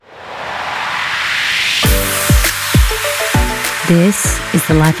This is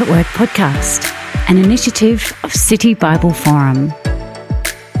the Life at Work podcast, an initiative of City Bible Forum.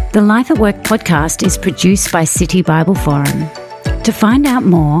 The Life at Work podcast is produced by City Bible Forum. To find out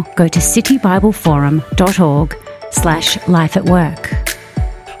more, go to citybibleforum.org/lifeatwork.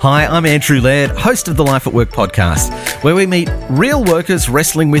 Hi, I'm Andrew Laird, host of the Life at Work podcast, where we meet real workers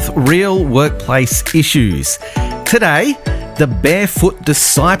wrestling with real workplace issues. Today, the Barefoot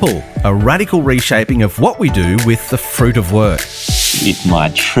Disciple, a radical reshaping of what we do with the fruit of work. If my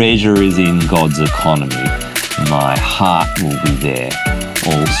treasure is in God's economy, my heart will be there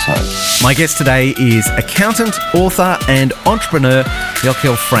also. My guest today is accountant, author and entrepreneur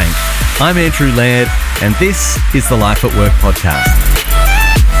Jokel Frank. I'm Andrew Laird and this is the Life at Work podcast.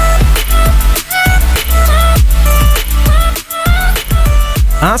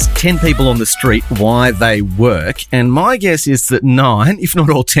 Ask 10 people on the street why they work, and my guess is that 9, if not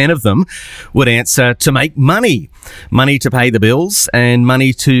all 10 of them, would answer to make money. Money to pay the bills and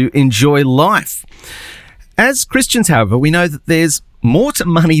money to enjoy life. As Christians, however, we know that there's more to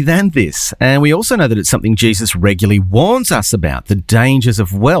money than this, and we also know that it's something Jesus regularly warns us about, the dangers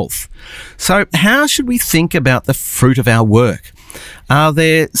of wealth. So how should we think about the fruit of our work? Are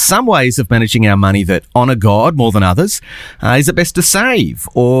there some ways of managing our money that honour God more than others? Is it best to save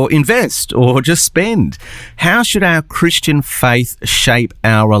or invest or just spend? How should our Christian faith shape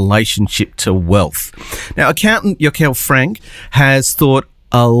our relationship to wealth? Now, accountant Jokel Frank has thought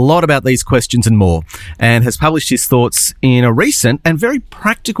a lot about these questions and more, and has published his thoughts in a recent and very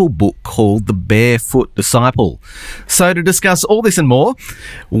practical book called The Barefoot Disciple. So to discuss all this and more,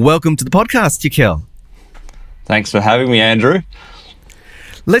 welcome to the podcast, Jokel. Thanks for having me, Andrew.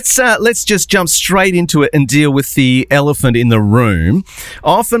 Let's just jump straight into it and deal with the elephant in the room.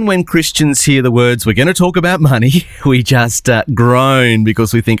 Often when Christians hear the words, we're going to talk about money, we just groan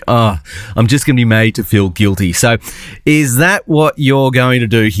because we think, I'm just going to be made to feel guilty. So is that what you're going to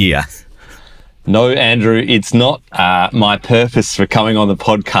do here? No, Andrew, it's not my purpose for coming on the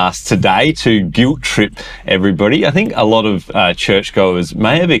podcast today to guilt trip everybody. I think a lot of churchgoers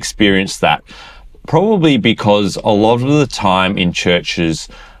may have experienced that. Probably because a lot of the time in churches,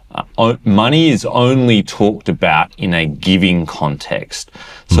 money is only talked about in a giving context.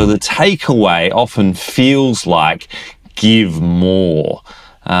 So the takeaway often feels like give more.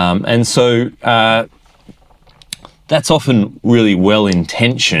 And so that's often really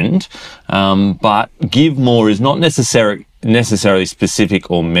well-intentioned, but give more is not necessarily specific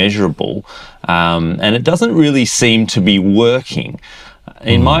or measurable, and it doesn't really seem to be working.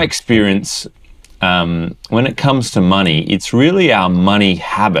 In my experience, when it comes to money, it's really our money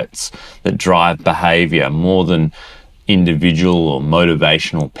habits that drive behaviour more than individual or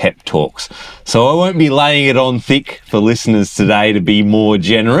motivational pep talks. So I won't be laying it on thick for listeners today to be more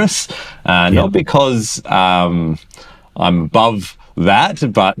generous, not because I'm above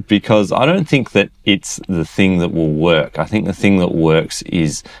that, but because I don't think that it's the thing that will work. I think the thing that works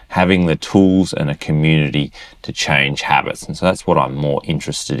is having the tools and a community to change habits. And so that's what I'm more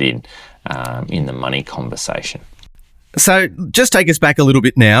interested in the money conversation. So just take us back a little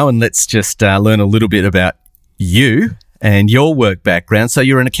bit now and let's just learn a little bit about you and your work background. So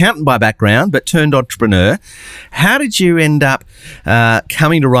you're an accountant by background, but turned entrepreneur. How did you end up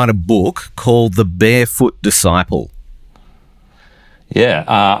coming to write a book called The Barefoot Disciple? Yeah,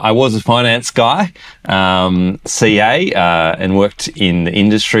 I was a finance guy, CA, and worked in the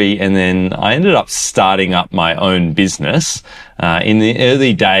industry, and then I ended up starting up my own business. In the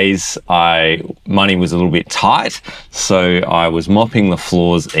early days, money was a little bit tight, so I was mopping the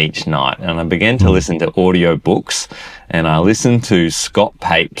floors each night, and I began to listen to audiobooks, and I listened to Scott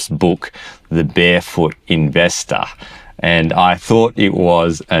Pape's book, The Barefoot Investor, and I thought it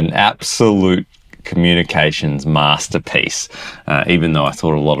was an absolute communications masterpiece, even though I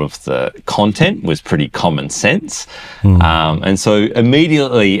thought a lot of the content was pretty common sense. And so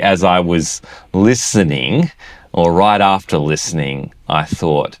immediately as I was listening, or right after listening, I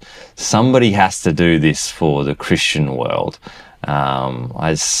thought somebody has to do this for the Christian world.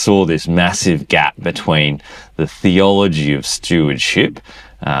 I saw this massive gap between the theology of stewardship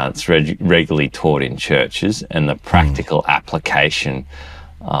that's regularly taught in churches and the practical application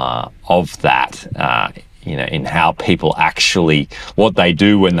of that, in how people actually, what they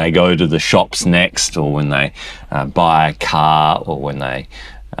do when they go to the shops next, or when they buy a car, or when they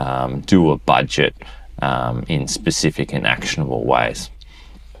do a budget in specific and actionable ways.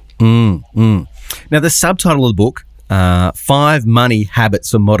 Now, the subtitle of the book, 5 Money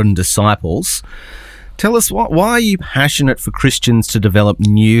Habits for Modern Disciples. Tell us, why are you passionate for Christians to develop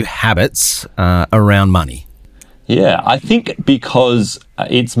new habits around money? Yeah, I think because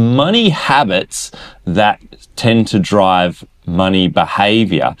it's money habits that tend to drive money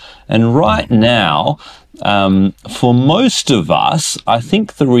behavior. And right now, for most of us, I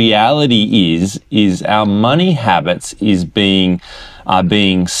think the reality is our money habits are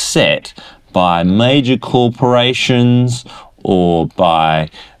being set by major corporations or by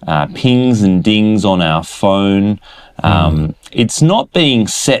pings and dings on our phone. It's not being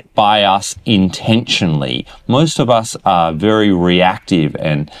set by us intentionally. Most of us are very reactive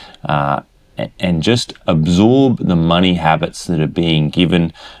and just absorb the money habits that are being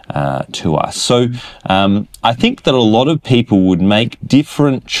given to us. So I think that a lot of people would make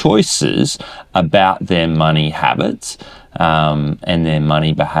different choices about their money habits and their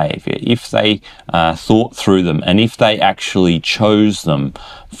money behavior if they thought through them and if they actually chose them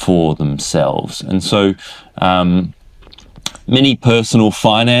for themselves. And so many personal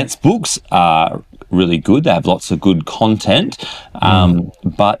finance books are really good. They have lots of good content.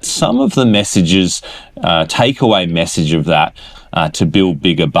 But some of the messages, takeaway message of that, to build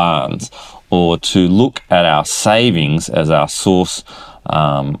bigger barns or to look at our savings as our source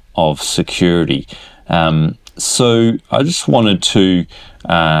of security. So I just wanted to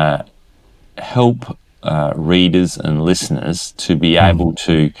help readers and listeners to be able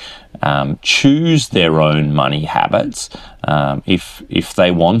to choose their own money habits if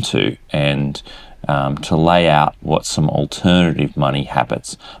they want to, and to lay out what some alternative money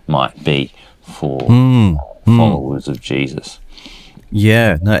habits might be for followers of Jesus.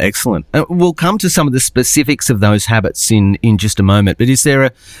 Yeah, no, excellent. We'll come to some of the specifics of those habits in just a moment. But is there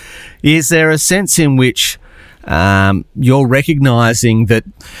a sense in which you're recognising that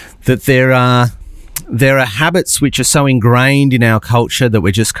there are habits which are so ingrained in our culture that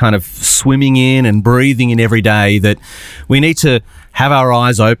we're just kind of swimming in and breathing in every day that we need to have our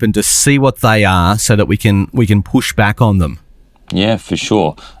eyes open to see what they are so that we can push back on them? Yeah, for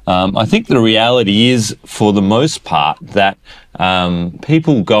sure. I think the reality is, for the most part, that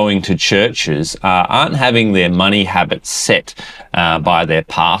people going to churches aren't having their money habits set by their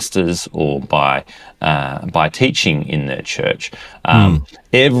pastors or by teaching in their church.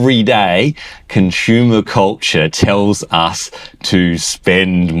 Every day, consumer culture tells us to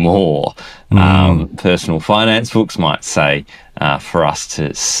spend more. Personal finance books might say for us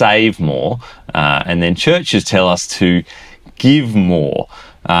to save more, and then churches tell us to give more.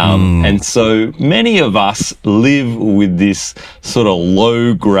 And so many of us live with this sort of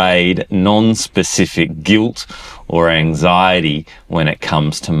low-grade, non-specific guilt or anxiety when it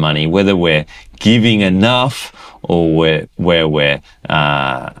comes to money, whether we're giving enough or where we're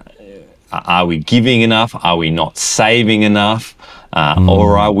are we giving enough? Are we not saving enough?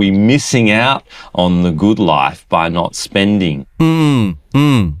 Or are we missing out on the good life by not spending?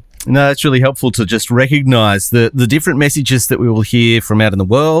 No, it's really helpful to just recognise the different messages that we will hear from out in the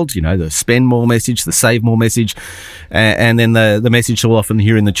world, you know, the spend more message, the save more message, and then the message we'll often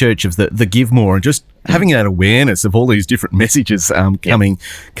hear in the church of the give more, and just having that awareness of all these different messages coming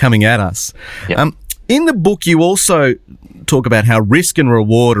at us. Yep. In the book, you also talk about how risk and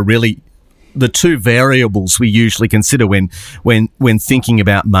reward are really the two variables we usually consider when thinking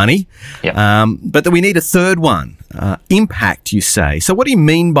about money. Yep. But that we need a third one, impact, you say. So what do you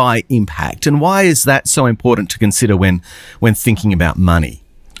mean by impact, and why is that so important to consider when thinking about money?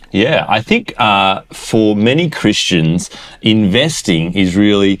 Yeah, I think for many Christians, investing is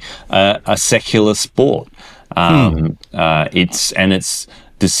really a secular sport. Its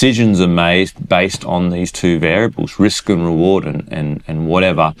decisions are made based on these two variables, risk and reward, and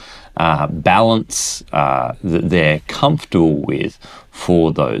whatever balance that they're comfortable with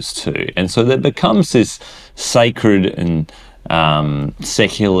for those two. And so there becomes this sacred and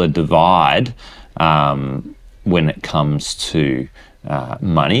secular divide when it comes to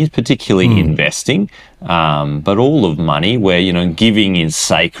money, particularly investing, but all of money, where, you know, giving is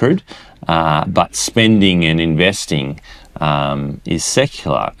sacred, but spending and investing is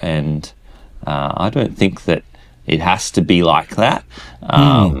secular. And I don't think that it has to be like that.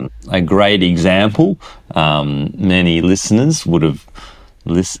 A great example, many listeners would have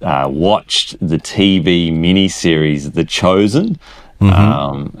watched the TV miniseries The Chosen,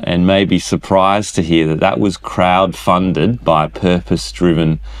 and may be surprised to hear that was crowd-funded by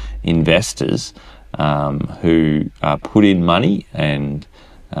purpose-driven investors who put in money and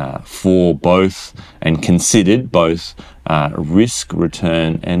for both, and considered both risk,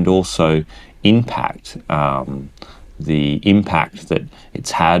 return, and also impact, the impact that it's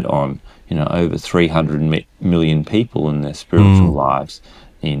had on, you know, over 300 million people in their spiritual lives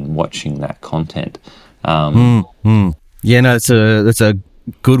in watching that content. Yeah, no, that's a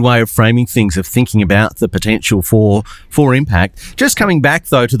good way of framing things, of thinking about the potential for impact. Just coming back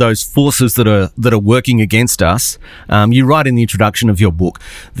though to those forces that are working against us. You write in the introduction of your book,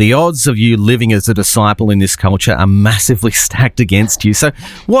 the odds of you living as a disciple in this culture are massively stacked against you. So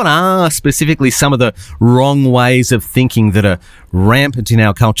what are specifically some of the wrong ways of thinking that are rampant in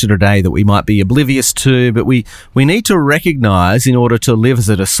our culture today that we might be oblivious to, but we need to recognise in order to live as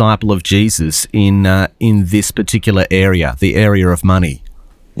a disciple of Jesus in this particular area, the area of money?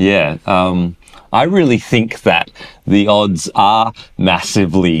 Yeah, I really think that the odds are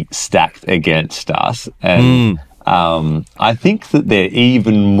massively stacked against us, and I think that they're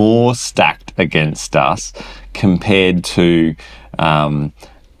even more stacked against us compared to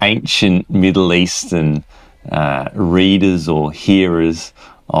ancient Middle Eastern readers or hearers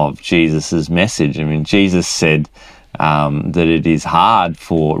of Jesus's message. I mean, Jesus said that it is hard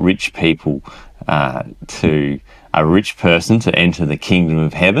for rich people a rich person to enter the kingdom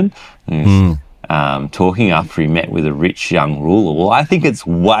of heaven. He was talking after he met with a rich young ruler. Well, I think it's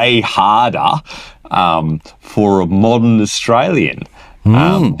way harder for a modern Australian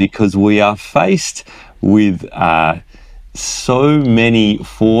because we are faced with so many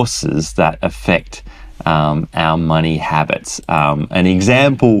forces that affect our money habits. An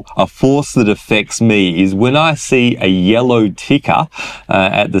example, a force that affects me is when I see a yellow ticker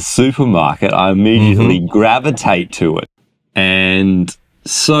at the supermarket, I immediately gravitate to it. And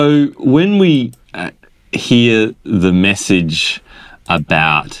so when we hear the message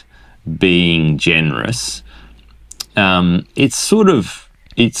about being generous, it's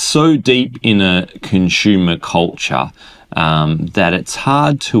so deep in a consumer culture that it's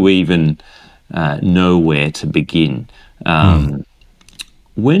hard to even know where to begin.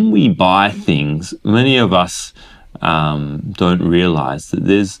 When we buy things, many of us don't realise that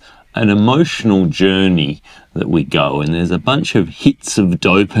there's an emotional journey that we go, and there's a bunch of hits of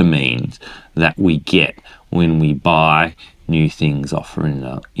dopamine that we get when we buy new things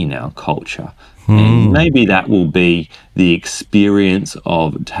offered in our culture. And maybe that will be the experience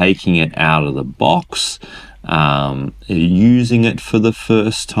of taking it out of the box, using it for the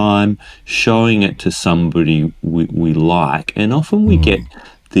first time, showing it to somebody we like, and often we get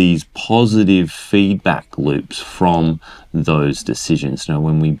these positive feedback loops from those decisions. You know,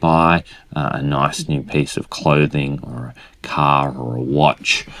 when we buy a nice new piece of clothing or a car or a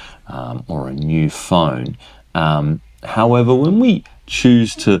watch or a new phone. However, when we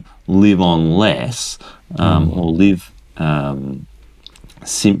choose to live on less or live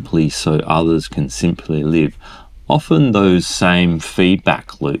simply so others can simply live, often those same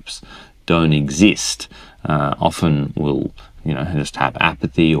feedback loops don't exist. Often we'll just have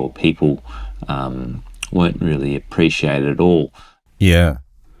apathy, or people won't really appreciate it at all. Yeah.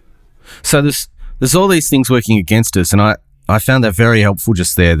 So there's all these things working against us, and I found that very helpful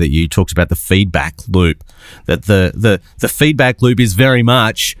just there that you talked about the feedback loop, that the feedback loop is very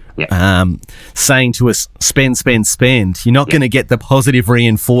much saying to us, spend. You're not going to get the positive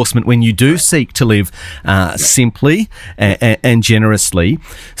reinforcement when you do seek to live simply and generously.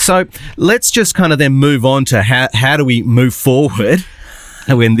 So let's just kind of then move on to how do we move forward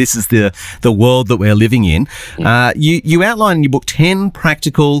when this is the world that we're living in. You outline in your book 10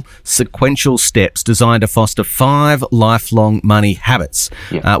 practical sequential steps designed to foster 5 lifelong money habits.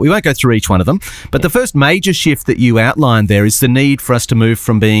 We won't go through each one of them, but the first major shift that you outlined there is the need for us to move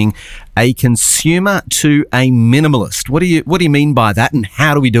from being a consumer to a minimalist. What do you mean by that, and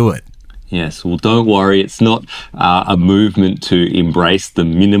how do we do it? Yes, well, don't worry. It's not a movement to embrace the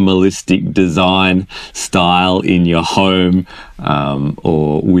minimalistic design style in your home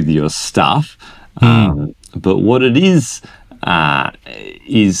or with your stuff. But what it is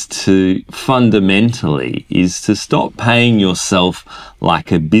to fundamentally is to stop paying yourself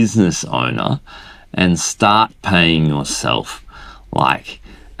like a business owner and start paying yourself like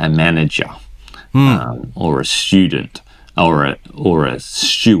a manager or a student or a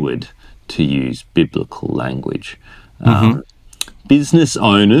steward, to use biblical language. Business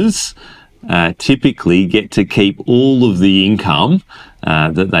owners typically get to keep all of the income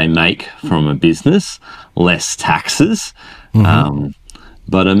that they make from a business, less taxes.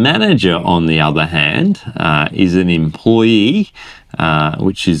 But a manager, on the other hand, is an employee,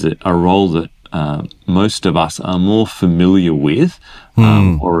 which is a role that most of us are more familiar with,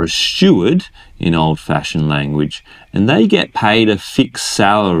 or a steward in old-fashioned language, and they get paid a fixed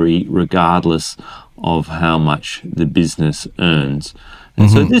salary regardless of how much the business earns. And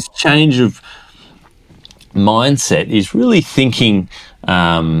so this change of mindset is really thinking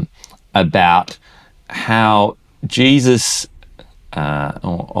about how Jesus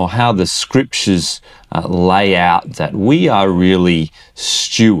or how the scriptures lay out that we are really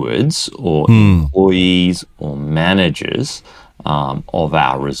stewards or employees or managers of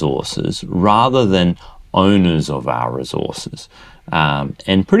our resources rather than owners of our resources.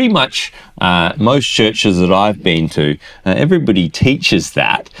 And pretty much most churches that I've been to, everybody teaches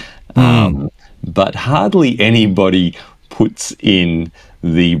that, but hardly anybody puts in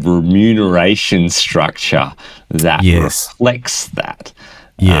the remuneration structure that reflects that.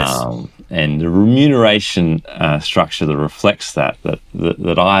 Yes. And the remuneration structure that reflects that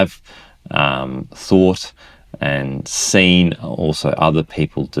I've thought and seen also other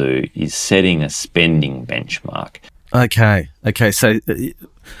people do is setting a spending benchmark. Okay. So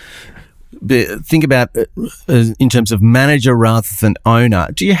think about in terms of manager rather than owner.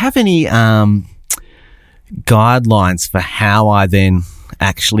 Do you have any guidelines for how I then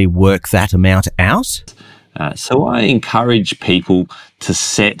actually work that amount out? So I encourage people to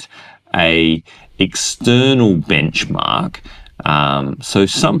set a external benchmark. So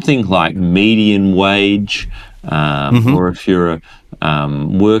something like median wage, or if you're a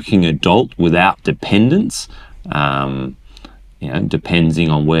working adult without dependents, depending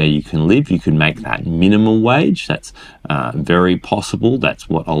on where you can live, you can make that minimum wage. That's very possible. That's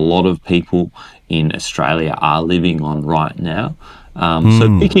what a lot of people in Australia are living on right now.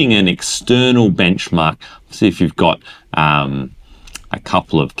 So picking an external benchmark, so if you've got a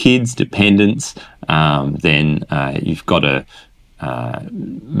couple of kids, dependents, then you've got to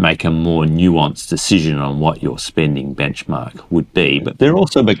make a more nuanced decision on what your spending benchmark would be. But there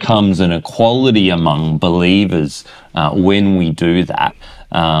also becomes an equality among believers when we do that,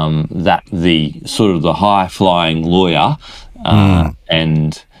 that the sort of the high-flying lawyer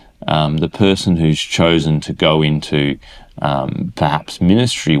and the person who's chosen to go into perhaps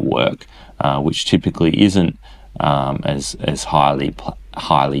ministry work, which typically isn't as highly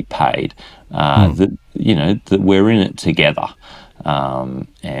paid, that we're in it together.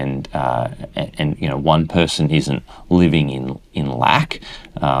 And one person isn't living in lack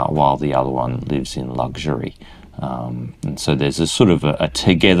while the other one lives in luxury. And so there's a sort of a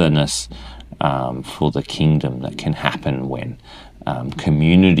togetherness for the kingdom that can happen when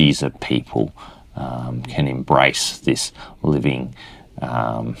communities of people can embrace this living,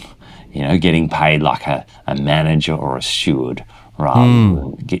 getting paid like a manager or a steward rather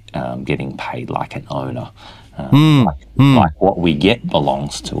than getting paid like an owner. Like what we get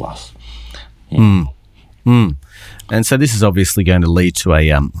belongs to us. And so this is obviously going to lead to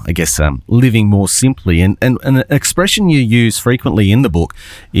a, living more simply. And an expression you use frequently in the book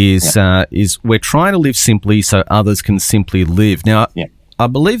is we're trying to live simply so others can simply live. Now, I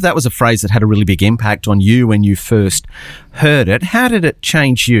believe that was a phrase that had a really big impact on you when you first heard it. How did it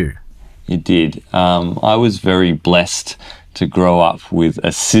change you? It did. I was very blessed to grow up with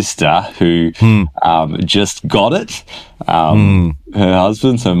a sister who just got it. Her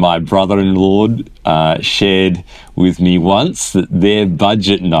husband, so my brother-in-law, shared with me once that their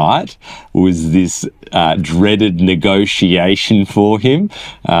budget night was this dreaded negotiation for him.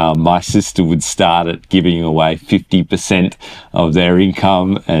 My sister would start at giving away 50% of their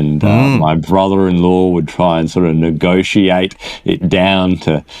income, and my brother-in-law would try and sort of negotiate it down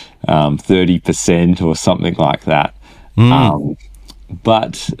to 30% or something like that.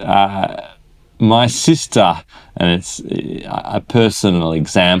 But my sister, and it's a personal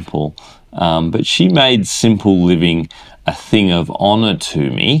example, but she made simple living a thing of honour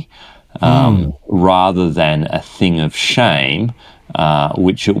to me rather than a thing of shame,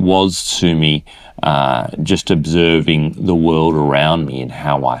 which it was to me just observing the world around me and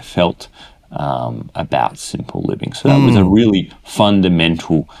how I felt about simple living. So that was a really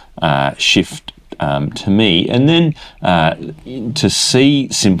fundamental shift to me, and then to see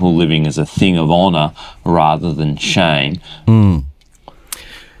simple living as a thing of honour rather than shame.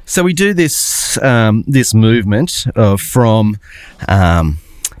 So we do this this movement from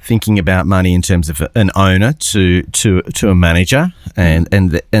thinking about money in terms of an owner to a manager,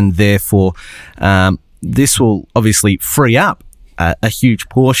 and therefore this will obviously free up a huge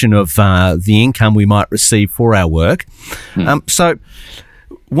portion of the income we might receive for our work. So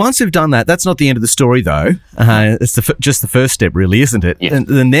once we've done that, that's not the end of the story, though. It's just the first step, really, isn't it? Yeah. And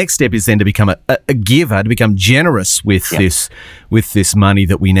the next step is then to become a giver, to become generous with this money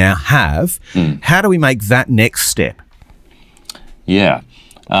that we now have. How do we make that next step? Yeah.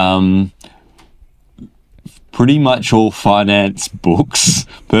 Pretty much all finance books,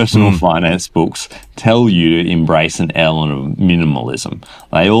 personal finance books, tell you to embrace an element of minimalism.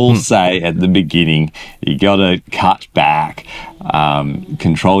 They all say at the beginning, you got to cut back,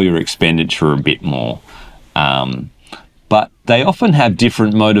 control your expenditure a bit more. but they often have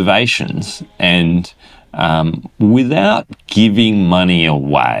different motivations. And without giving money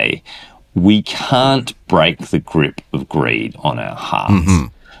away, we can't break the grip of greed on our hearts.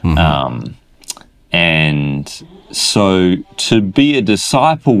 And so to be a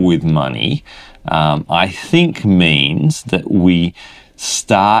disciple with money, I think means that we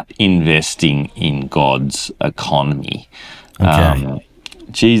start investing in God's economy. Okay.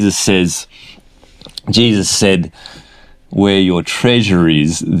 Jesus said, where your treasure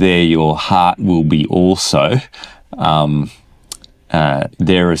is, there your heart will be also.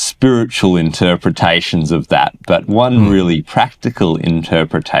 There are spiritual interpretations of that, but one really practical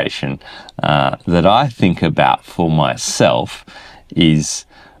interpretation that I think about for myself is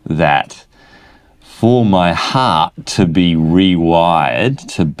that for my heart to be rewired,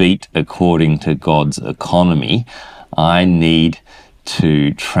 to beat according to God's economy, I need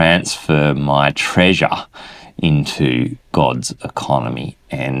to transfer my treasure into God's economy.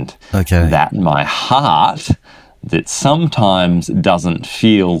 And that my heart, that sometimes doesn't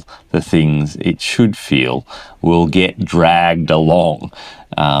feel the things it should feel, will get dragged along.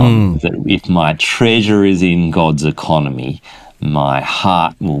 That if my treasure is in God's economy, my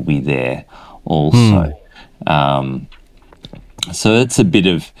heart will be there also. So it's a bit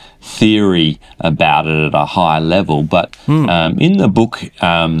of theory about it at a high level, but in the book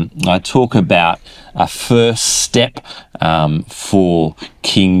I talk about a first step for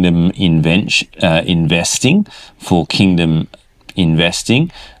kingdom investing,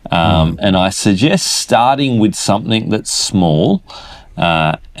 and I suggest starting with something that's small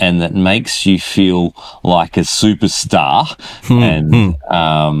and that makes you feel like a superstar and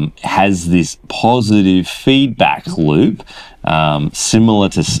has this positive feedback loop, similar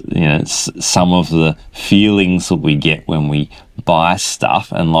to some of the feelings that we get when we buy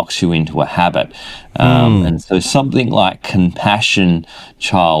stuff, and locks you into a habit. And so something like compassion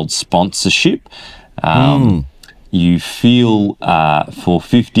child sponsorship, you feel for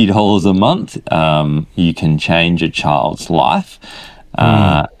 $50 a month, you can change a child's life.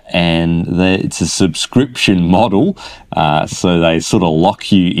 And it's a subscription model, so they sort of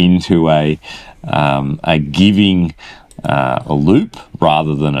lock you into a giving a loop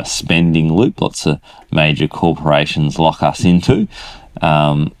rather than a spending loop. Lots of major corporations lock us into,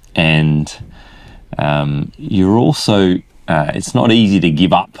 and you're also it's not easy to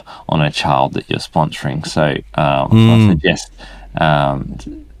give up on a child that you're sponsoring. So I suggest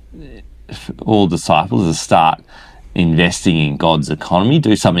all disciples to start investing in God's economy.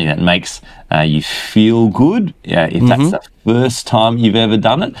 Do something that makes you feel good, if that's the first time you've ever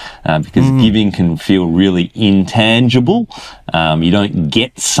done it, because giving can feel really intangible. You don't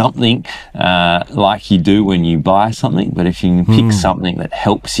get something like you do when you buy something, but if you can pick something that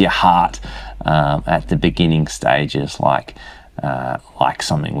helps your heart at the beginning stages, like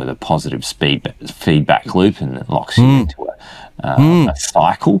something with a positive feedback loop and it locks you into a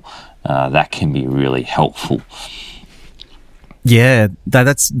cycle, that can be really helpful. Yeah,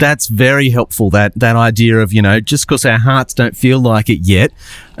 that's very helpful. That idea of, just because our hearts don't feel like it yet,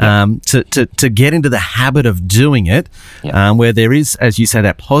 to get into the habit of doing it, where there is, as you say,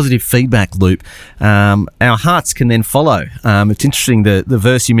 that positive feedback loop, our hearts can then follow. It's interesting, the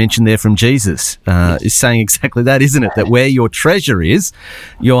verse you mentioned there from Jesus is saying exactly that, isn't it? That where your treasure is,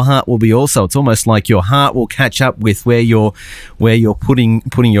 your heart will be also. It's almost like your heart will catch up with where you're putting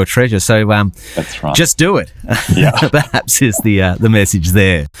your treasure. So that's right. Just do it. Perhaps is the message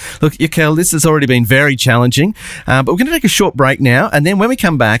there. Look, Yakel, this has already been very challenging, but we're going to take a short break now, and then when we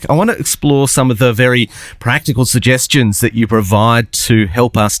come back, I want to explore some of the very practical suggestions that you provide to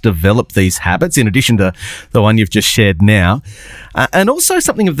help us develop these habits, in addition to the one you've just shared now, and also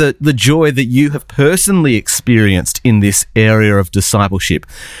something of the joy that you have personally experienced in this area of discipleship.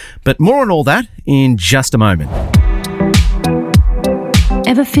 But more on all that in just a moment.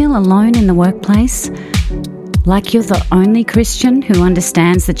 Ever feel alone in the workplace? Like you're the only Christian who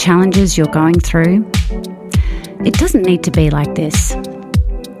understands the challenges you're going through? It doesn't need to be like this.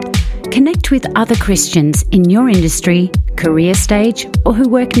 Connect with other Christians in your industry, career stage, or who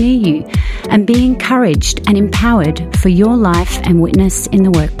work near you, and be encouraged and empowered for your life and witness in the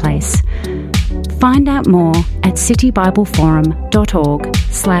workplace. Find out more at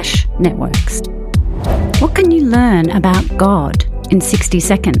citybibleforum.org/networks. What can you learn about God in 60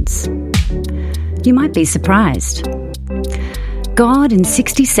 seconds? You might be surprised. God in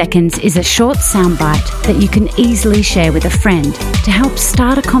 60 Seconds is a short soundbite that you can easily share with a friend to help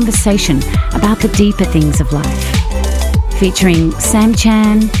start a conversation about the deeper things of life. Featuring Sam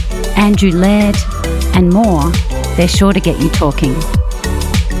Chan, Andrew Laird, and more, they're sure to get you talking.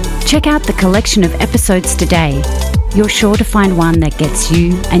 Check out the collection of episodes today you're sure to find one that gets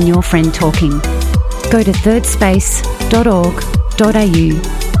you and your friend talking. Go to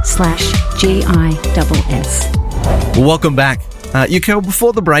thirdspace.org.au/GISS. Welcome back. Yuko,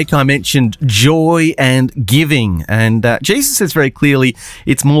 before the break, I mentioned joy and giving. And Jesus says very clearly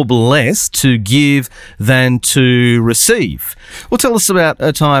it's more blessed to give than to receive. Well, tell us about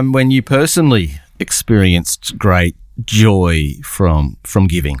a time when you personally experienced great joy from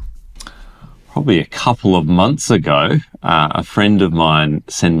giving. Probably a couple of months ago, a friend of mine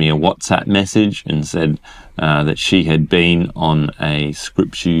sent me a WhatsApp message and said that she had been on a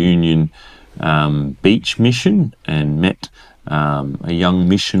Scripture Union beach mission and met a young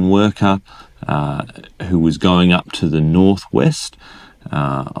mission worker who was going up to the northwest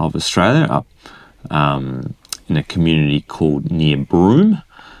of Australia, up in a community called near Broome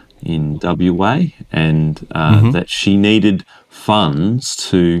in WA, and that she needed funds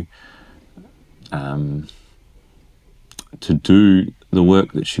to do the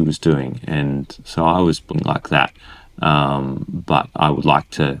work that she was doing. And so I was like that, but I would like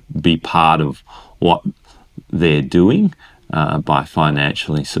to be part of what they're doing by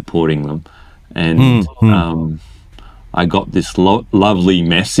financially supporting them. And I got this lovely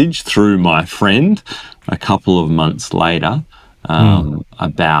message through my friend a couple of months later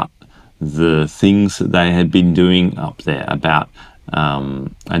about the things that they had been doing up there, about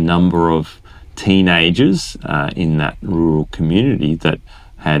a number of teenagers in that rural community that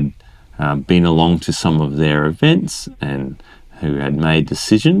had been along to some of their events and who had made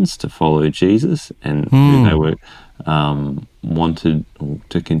decisions to follow Jesus, and who they were wanted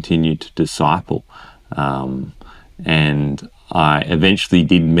to continue to disciple. And I eventually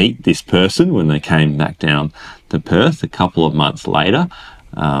did meet this person when they came back down to Perth a couple of months later,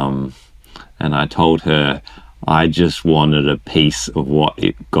 and I told her I just wanted a piece of what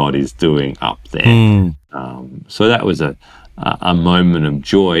God is doing up there. So that was a moment of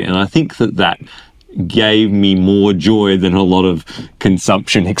joy, and I think that gave me more joy than a lot of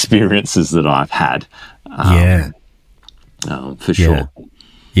consumption experiences that I've had. For sure.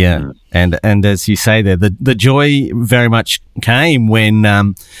 Yeah. And as you say there, the joy very much came when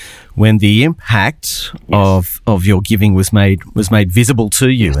the impact of your giving was made visible to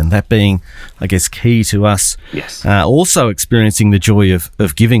you, and that being, I guess, key to us. Also experiencing the joy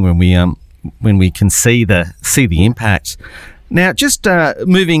of giving when we can see the impact. Now, just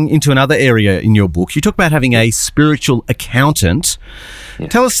moving into another area in your book, you talk about having a spiritual accountant.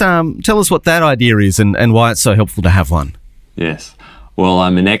 Tell us what that idea is and why it's so helpful to have one. Yes. Well,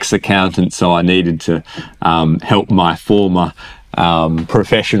 I'm an ex-accountant, so I needed to help my former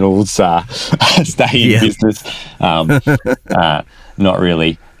professionals stay in business. Not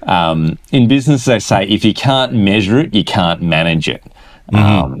really. In business, they say if you can't measure it, you can't manage it.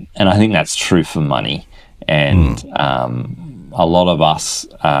 And I think that's true for money. And a lot of us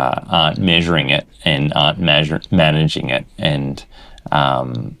aren't measuring it and aren't managing it. And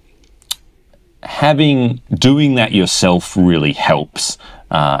doing that yourself really helps,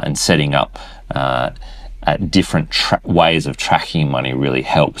 and setting up at different ways of tracking money really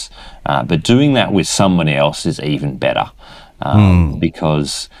helps. But doing that with someone else is even better,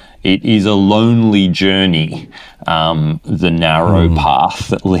 because it is a lonely journey, the narrow path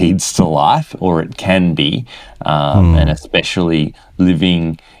that leads to life, or it can be, and especially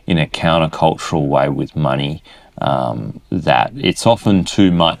living in a countercultural way with money, that it's often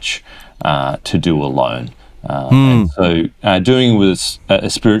too much to do alone. And so doing with a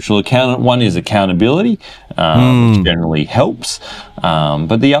spiritual accountant, one is accountability, which generally helps,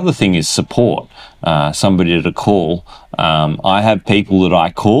 but the other thing is support, somebody to call. I have people that I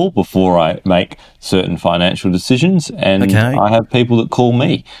call before I make certain financial decisions, and I have people that call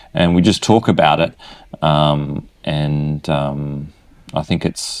me, and we just talk about it, and I think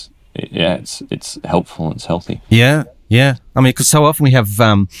it's helpful and it's healthy. Yeah. I mean, because so often we have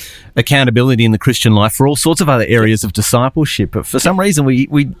accountability in the Christian life for all sorts of other areas of discipleship, but for some reason we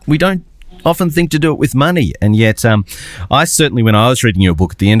don't often think to do it with money. And yet I certainly, when I was reading your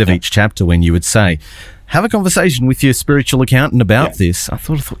book at the end of each chapter, when you would say, have a conversation with your spiritual accountant about this, I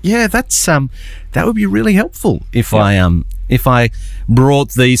thought, that's that would be really helpful if I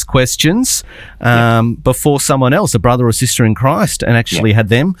brought these questions before someone else, a brother or sister in Christ, and actually had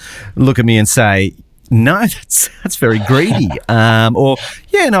them look at me and say, no, that's very greedy. I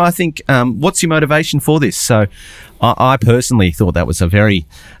think, what's your motivation for this? So I personally thought that was a very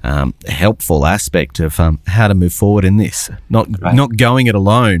helpful aspect of how to move forward in this, not going it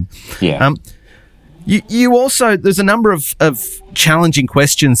alone. You also, there's a number of challenging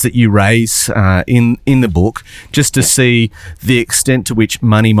questions that you raise in the book, just to see the extent to which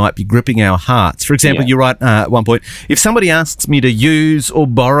money might be gripping our hearts. For example, you write at one point, if somebody asks me to use or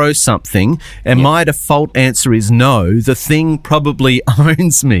borrow something and my default answer is no, the thing probably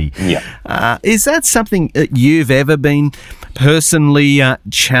owns me. Is that something that you've ever been personally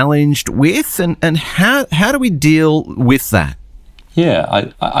challenged with? And how do we deal with that?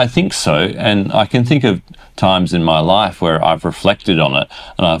 Yeah, I think so. And I can think of times in my life where I've reflected on it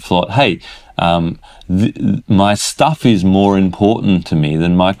and I've thought, hey, my stuff is more important to me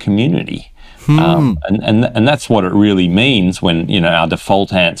than my community. And that's what it really means when, you know, our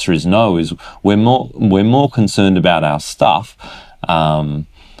default answer is no, is we're more concerned about our stuff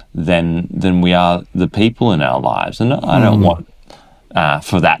than we are the people in our lives. And I don't want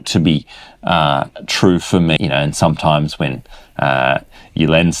for that to be true for me, you know. And sometimes when you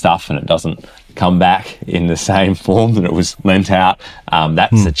lend stuff and it doesn't come back in the same form that it was lent out,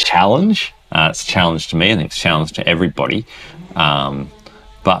 that's a challenge. It's a challenge to me. I think it's a challenge to everybody.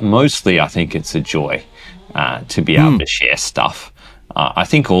 But mostly I think it's a joy to be able to share stuff. I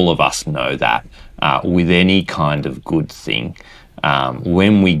think all of us know that with any kind of good thing,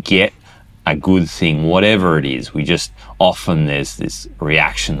 when we get a good thing, whatever it is, often there's this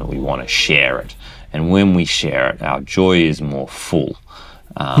reaction that we want to share it. And when we share it, our joy is more full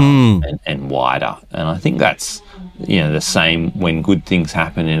and wider. And I think that's, you know, the same when good things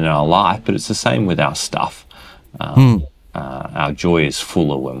happen in our life, but it's the same with our stuff. Our joy is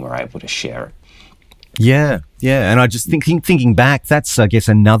fuller when we're able to share it. Yeah. And I just thinking back, that's, I guess,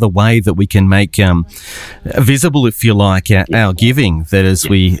 another way that we can make visible, if you like, our giving. That as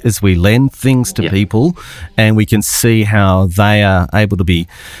we lend things to people, and we can see how they are able to be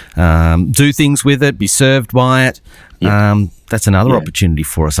do things with it, be served by it. That's another opportunity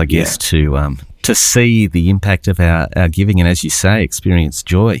for us, I guess, to see the impact of our giving, and, as you say, experience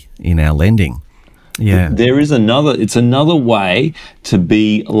joy in our lending. Yeah, there is it's another way to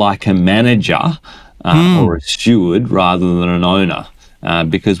be like a manager. Or a steward rather than an owner,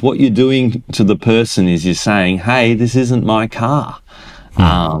 because what you're doing to the person is you're saying, hey, this isn't my car,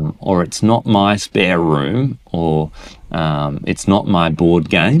 or it's not my spare room, or it's not my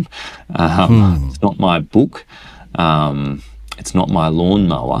board game, it's not my book, it's not my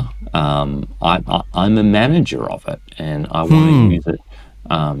lawnmower. I'm a manager of it, and I want to use it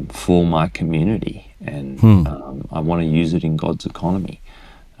for my community, and I want to use it in God's economy.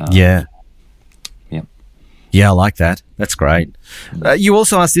 Yeah, I like that. That's great. You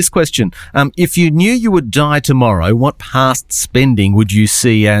also asked this question. If you knew you would die tomorrow, what past spending would you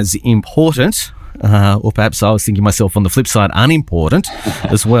see as important? Or perhaps I was thinking myself on the flip side, unimportant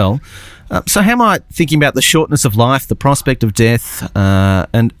as well. So how might thinking about the shortness of life, the prospect of death,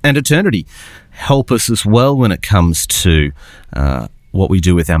 and eternity help us as well when it comes to what we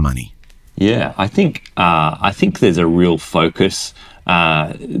do with our money? Yeah, I think there's a real focus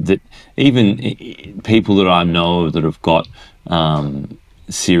that even people that I know that have got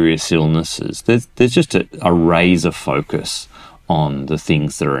serious illnesses, there's just a razor focus on the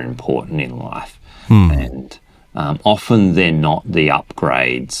things that are important in life. And often they're not the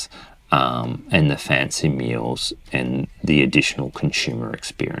upgrades and the fancy meals and the additional consumer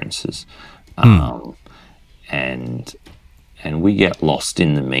experiences. And we get lost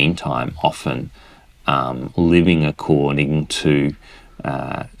in the meantime, often living according to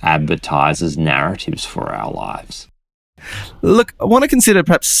advertisers' narratives for our lives. Look, I want to consider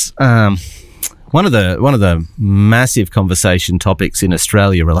perhaps one of the massive conversation topics in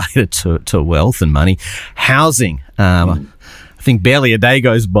Australia related to wealth and money, housing. I think barely a day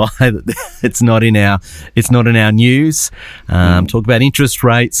goes by that it's not in our news. Talk about interest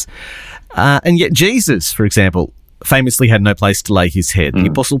rates, and yet Jesus, for example, famously had no place to lay his head. The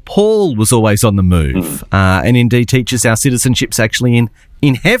Apostle Paul was always on the move, and indeed teaches our citizenship's actually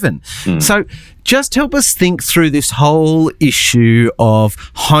in heaven. So just help us think through this whole issue of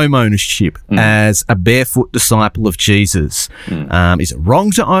home ownership as a barefoot disciple of Jesus. Is it wrong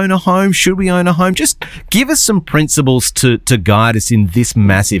to own a home? Should we own a home? Just give us some principles to guide us in this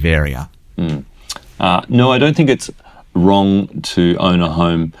massive area. No, I don't think it's wrong to own a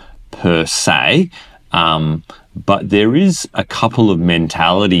home per se. But there is a couple of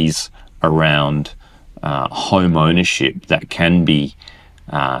mentalities around home ownership that can be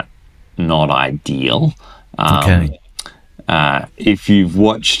not ideal. If you've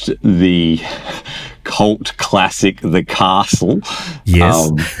watched the cult classic The Castle,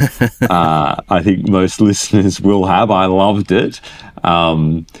 yes, I think most listeners will have. I loved it.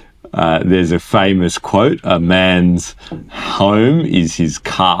 There's a famous quote, a man's home is his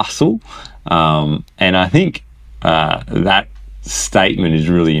castle. And I think that statement is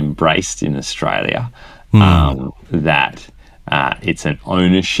really embraced in Australia, that it's an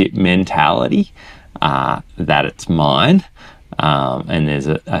ownership mentality, that it's mine, and there's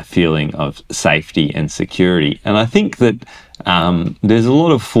a feeling of safety and security. And I think that there's a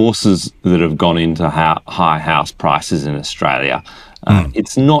lot of forces that have gone into high house prices in Australia.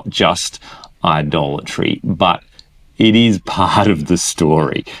 It's not just idolatry, but it is part of the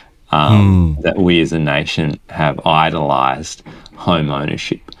story that we as a nation have idolised home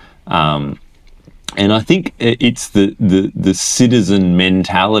ownership. And I think it's the citizen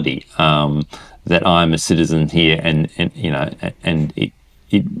mentality, that I'm a citizen here, and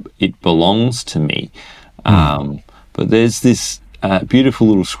it belongs to me. But there's this beautiful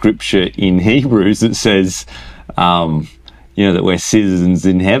little scripture in Hebrews that says, that we're citizens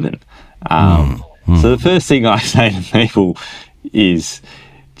in heaven. So the first thing I say to people is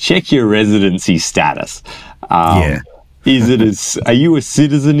check your residency status. Are you a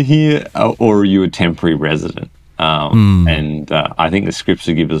citizen here, or are you a temporary resident? And I think the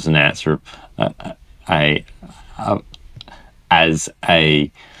scripture gives us an answer as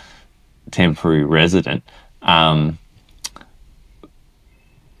a temporary resident.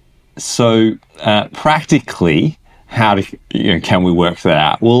 So practically, how can we work that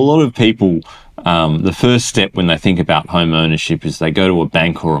out? Well, a lot of people, the first step when they think about home ownership is they go to a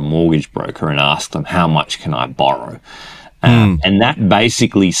bank or a mortgage broker and ask them, how much can I borrow? And that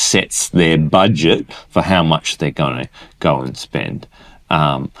basically sets their budget for how much they're going to go and spend.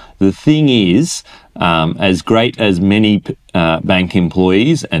 The thing is, as great as many bank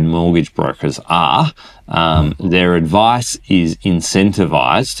employees and mortgage brokers are, their advice is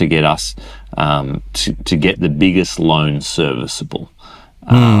incentivized to get us to get the biggest loan serviceable.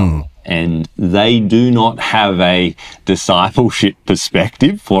 And they do not have a discipleship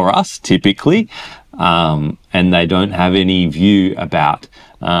perspective for us, typically, and they don't have any view about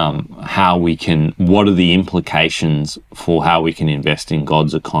what are the implications for how we can invest in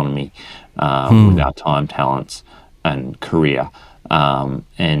God's economy with our time, talents, and career.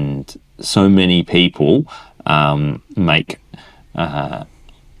 And so many people make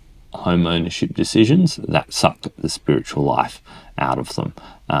home ownership decisions that suck the spiritual life out of them,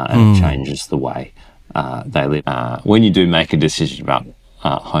 and changes the way they live. When you do make a decision about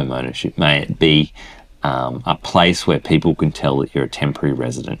home ownership, may it be a place where people can tell that you're a temporary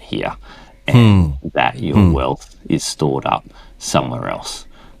resident here, and that your wealth is stored up somewhere else.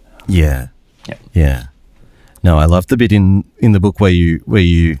 Yeah. No, I love the bit in the book where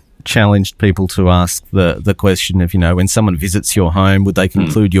you challenged people to ask the question of, when someone visits your home, would they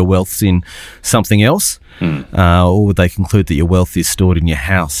conclude your wealth's in something else, or would they conclude that your wealth is stored in your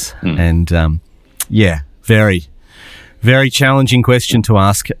house? And very, very challenging question to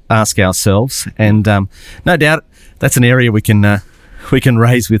ask ourselves. And no doubt that's an area we can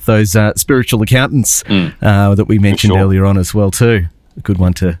raise with those spiritual accountants that we mentioned earlier on as well too. A good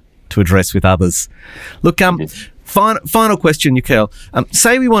one to address with others. Look, final question, Nikhil.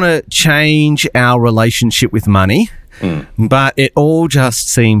 Say we want to change our relationship with money, but it all just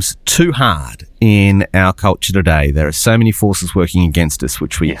seems too hard in our culture today. There are so many forces working against us,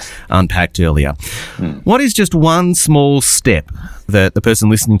 which we unpacked earlier. What is just one small step that the person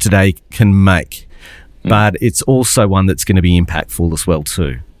listening today can make, but it's also one that's going to be impactful as well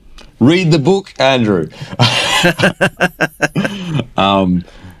too? Read the book, Andrew.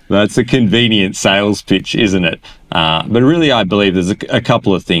 That's a convenient sales pitch, isn't it? But really, I believe there's a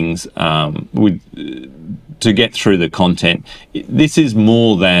couple of things to get through the content. This is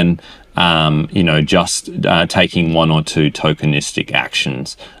more than just taking one or two tokenistic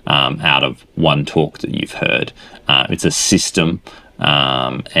actions out of one talk that you've heard. It's a system,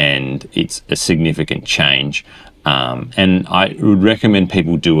 and it's a significant change. And I would recommend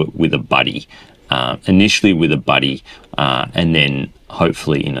people do it with a buddy. Initially with a buddy, and then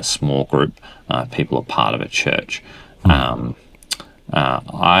hopefully in a small group, people are part of a church.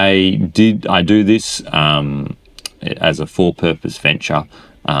 I do this as a for-purpose venture.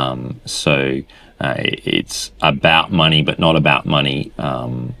 So it's about money, but not about money.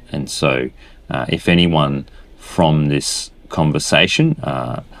 And so if anyone from this conversation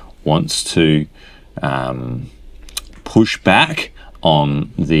wants to push back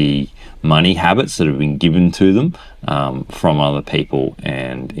on the money habits that have been given to them from other people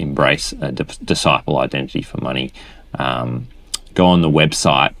and embrace a disciple identity for money, go on the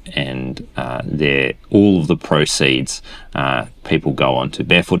website, and all of the proceeds, people go on to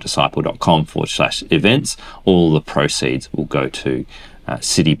barefootdisciple.com/events. All the proceeds will go to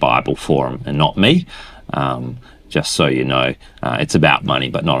City Bible Forum and not me. just so you know. It's about money,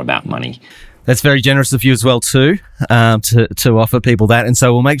 but not about money. That's very generous of you as well too, to offer people that. And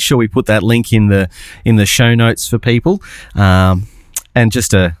so we'll make sure we put that link in the show notes for people. And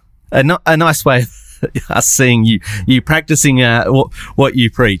just a nice way of us seeing you practicing what you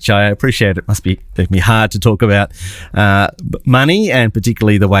preach. I appreciate it. It must be hard to talk about money, and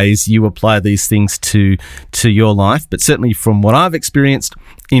particularly the ways you apply these things to your life. But certainly from what I've experienced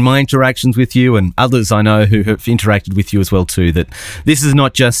in my interactions with you and others I know who have interacted with you as well too, that this is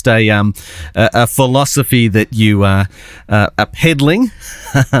not just a philosophy that you are peddling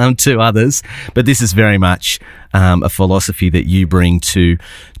to others, but this is very much a philosophy that you bring to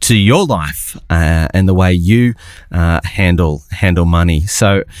your life and the way you handle money.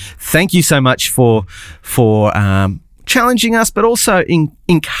 So thank you so much for challenging us, but also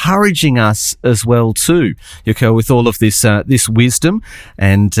encouraging us as well too, Yoko, with all of this wisdom.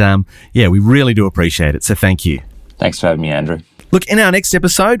 And we really do appreciate it. So thank you. Thanks for having me, Andrew. Look, in our next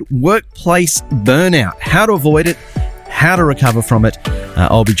episode, workplace burnout, how to avoid it, how to recover from it.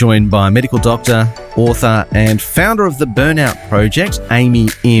 I'll be joined by medical doctor, author, and founder of the Burnout Project, Amy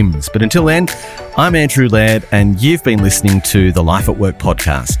Imms. But until then, I'm Andrew Laird, and you've been listening to the Life at Work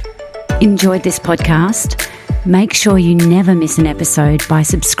podcast. Enjoyed this podcast? Make sure you never miss an episode by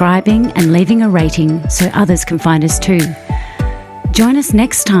subscribing and leaving a rating so others can find us too. Join us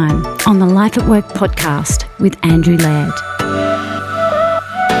next time on the Life at Work podcast with Andrew Laird.